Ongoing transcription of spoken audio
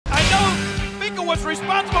was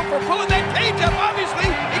responsible for pulling that cage up. Obviously,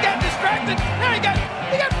 he got distracted. Now he got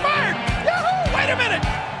fired. Yahoo! Wait a minute.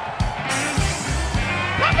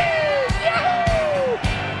 Puppies! Yahoo!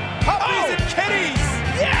 Puppies and kitties.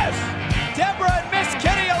 Yes! Deborah and Miss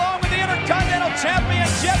Kitty, along with the Intercontinental Champion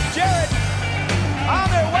Jeff Jarrett,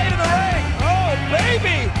 on their way to the ring. Oh,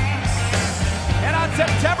 baby! And on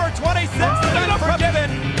September 26th,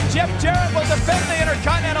 Unforgiven, Jeff Jarrett will defend the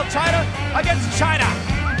Intercontinental title against China.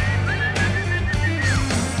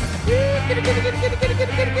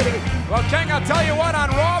 Well, King, I'll tell you what,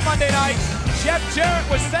 on Raw Monday night, Jeff Jarrett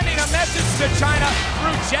was sending a message to China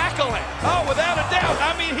through Jacqueline. Oh, without a doubt.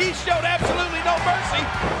 I mean, he showed absolutely no mercy.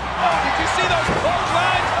 Oh, did you see those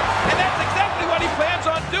clotheslines? And that's exactly what he plans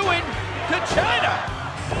on doing to China.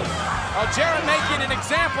 Well, Jarrett making an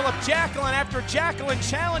example of Jacqueline after Jacqueline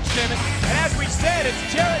challenged him. And as we said, it's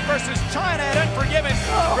Jarrett versus China at Unforgiven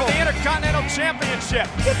for the Intercontinental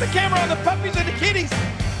Championship. Get the camera on the puppies and the kitties.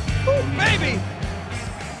 Ooh, baby.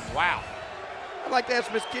 Wow. I'd like to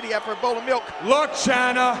ask Miss Kitty out for a bowl of milk. Look,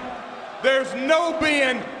 China, there's no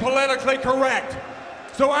being politically correct,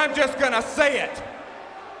 so I'm just gonna say it.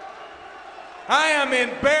 I am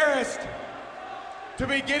embarrassed to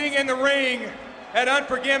be getting in the ring at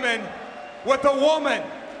Unforgiven with a woman.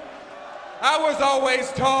 I was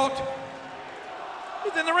always taught.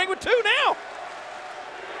 He's in the ring with two now.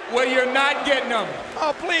 Well, you're not getting them.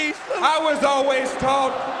 Oh, please. I was always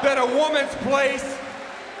taught that a woman's place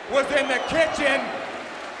was in the kitchen,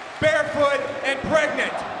 barefoot and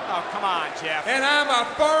pregnant. Oh, come on, Jeff. And I'm a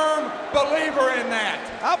firm believer in that.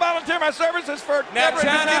 I'll volunteer my services for Now, Deborah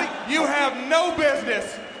and Miss China, Kitty. you have no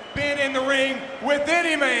business being in the ring with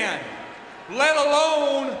any man, let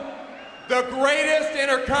alone the greatest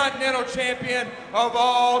Intercontinental Champion of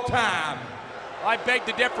all time. I beg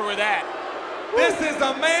to differ with that. This is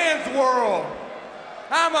a man's world.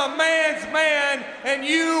 I'm a man's man, and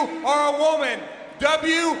you are a woman.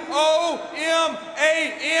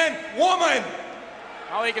 W-O-M-A-N, woman.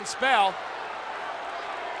 All he can spell.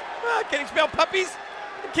 Can he spell puppies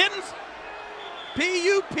and kittens?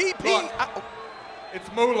 P-U-P-P. Look,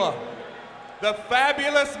 it's Moolah, the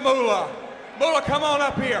fabulous Moolah. Moolah, come on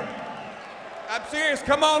up here. I'm serious,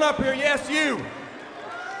 come on up here, yes, you.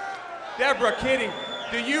 Deborah, Kitty,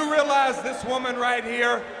 do you realize this woman right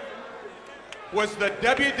here was the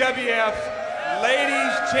WWF's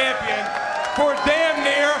Ladies Champion for damn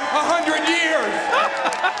near 100 years.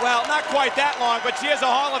 Well, not quite that long, but she is a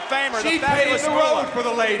Hall of Famer. She the fabulous paved the road for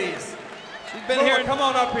the ladies. She's been Moolah, here. come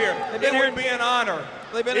on up here. been It here- would be an honor.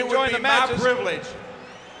 They've been It would enjoying be the my matches. privilege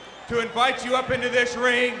to invite you up into this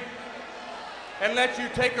ring and let you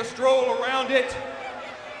take a stroll around it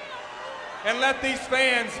and let these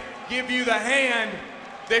fans give you the hand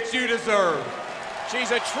that you deserve.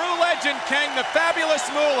 She's a true legend, King, the fabulous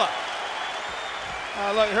Moolah.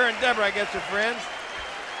 Look, her and Deborah, I guess, are friends.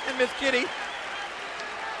 And Miss Kitty.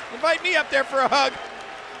 Invite me up there for a hug.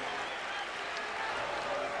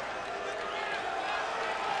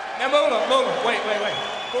 Now, Moolah, wait.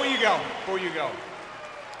 Before you go.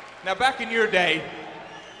 Now, back in your day,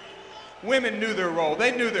 women knew their role.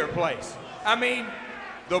 They knew their place. I mean,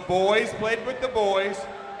 the boys played with the boys,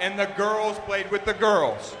 and the girls played with the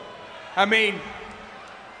girls. I mean,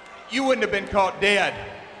 you wouldn't have been caught dead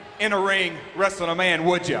in a ring wrestling a man,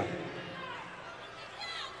 would you?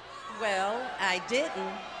 Well, I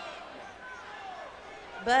didn't.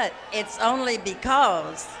 But it's only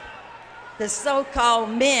because the so-called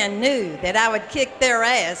men knew that I would kick their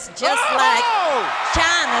ass just like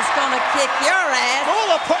China's gonna kick your ass.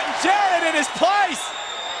 Moolah putting Jarrett in his place.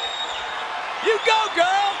 You go,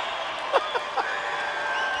 girl.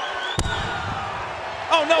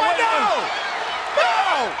 Oh, no, wait. No!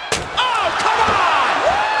 Oh, come on!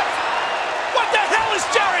 What the hell is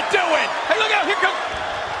Jarrett doing? Hey, look out, here comes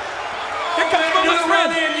Moolah's You're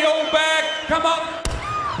friend. running in your back. Come on.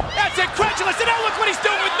 That's incredulous. And now look what he's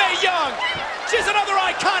doing with Mae Young. She's another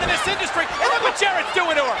icon in this industry. And look what Jarrett's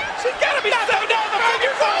doing to her. She's got to be Nothing down the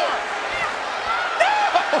figure four.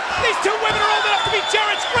 No! These two women are old enough to be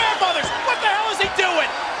Jarrett's grandmothers. What the hell is he doing?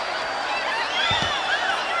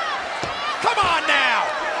 Come on now.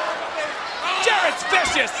 Jarrett's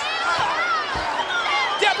vicious.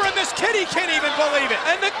 Deborah and Miss Kitty can't even believe it.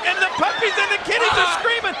 And the puppies and the kitties are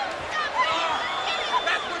screaming.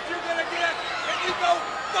 That's what you're gonna get. And you go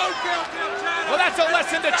downtown China. Well, that's a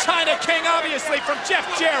lesson to China King, obviously, from Jeff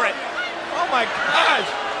Jarrett. Oh, my gosh.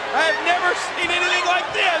 I have never seen anything like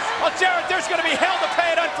this. Well, Jarrett, there's going to be hell to pay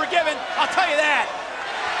at Unforgiven. I'll tell you that.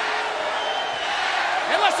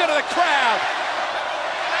 And listen to the crowd.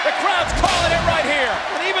 The crowd's calling it right here.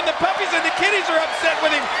 And even the puppies and the kitties are upset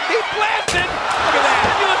with him. He blasted Look at that.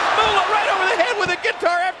 fabulous Moolah right over the head with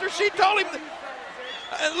She told him.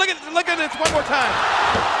 Look at this one more time.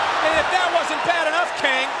 And if that wasn't bad enough,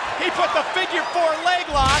 King, he put the figure 4 leg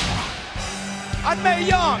lock on Mae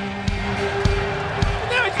Young.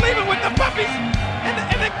 Now he's leaving with the puppies and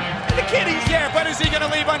the kitties. Yeah, but is he going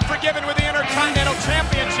to leave unforgiven with the Intercontinental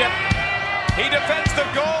Championship? He defends the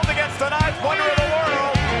gold against the 9th wonder of the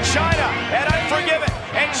world, China, at Unforgiven,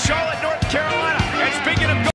 in Charlotte, North Carolina.